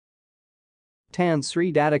Tan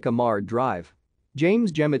Sri Datuk Amar Drive.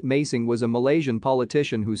 James Jemut Masing was a Malaysian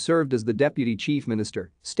politician who served as the Deputy Chief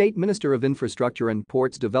Minister, State Minister of Infrastructure and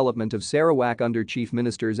Ports Development of Sarawak under Chief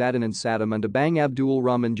Ministers Adenan Satem and Abang Abdul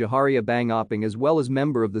Rahman Johari Abang Openg, as well as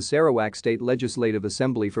member of the Sarawak State Legislative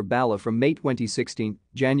Assembly for Baleh from May 2016,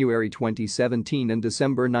 January 2017 and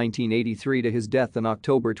December 1983 to his death in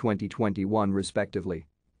October 2021 respectively.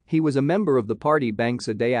 He was a member of the Parti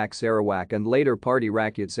Bangsa Dayak Sarawak and later Parti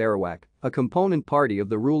Rakyat Sarawak, a component party of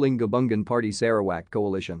the ruling Gabungan Parti Sarawak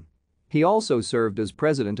coalition. He also served as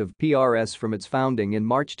president of PRS from its founding in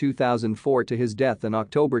March 2004 to his death in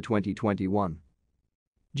October 2021.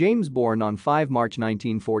 James, born on 5 March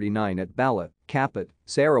 1949 at Baleh, Kapit,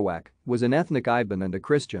 Sarawak, was an ethnic Iban and a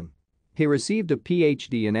Christian. He received a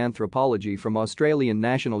PhD in anthropology from Australian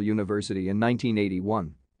National University in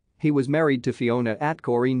 1981. He was married to Fiona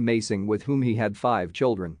Atcoreen Masing, with whom he had 5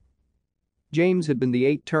 children. James had been the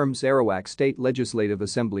 8-term Sarawak State Legislative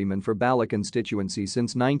Assemblyman for Baleh constituency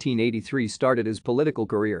since 1983, started his political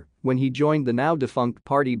career when he joined the now-defunct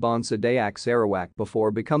Parti Bangsa Dayak Sarawak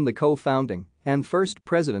before become the co-founding and first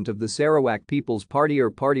president of the Sarawak People's Party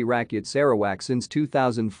or Parti Rakyat Sarawak since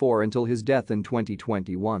 2004 until his death in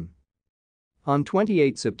 2021. On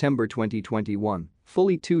 28 September 2021,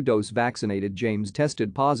 fully 2-dose vaccinated James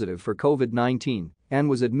tested positive for COVID-19 and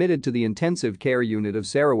was admitted to the intensive care unit of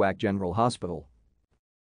Sarawak General Hospital.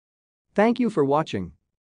 Thank you for watching.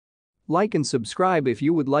 Like and subscribe if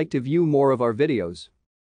you would like to view more of our videos.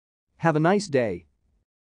 Have a nice day.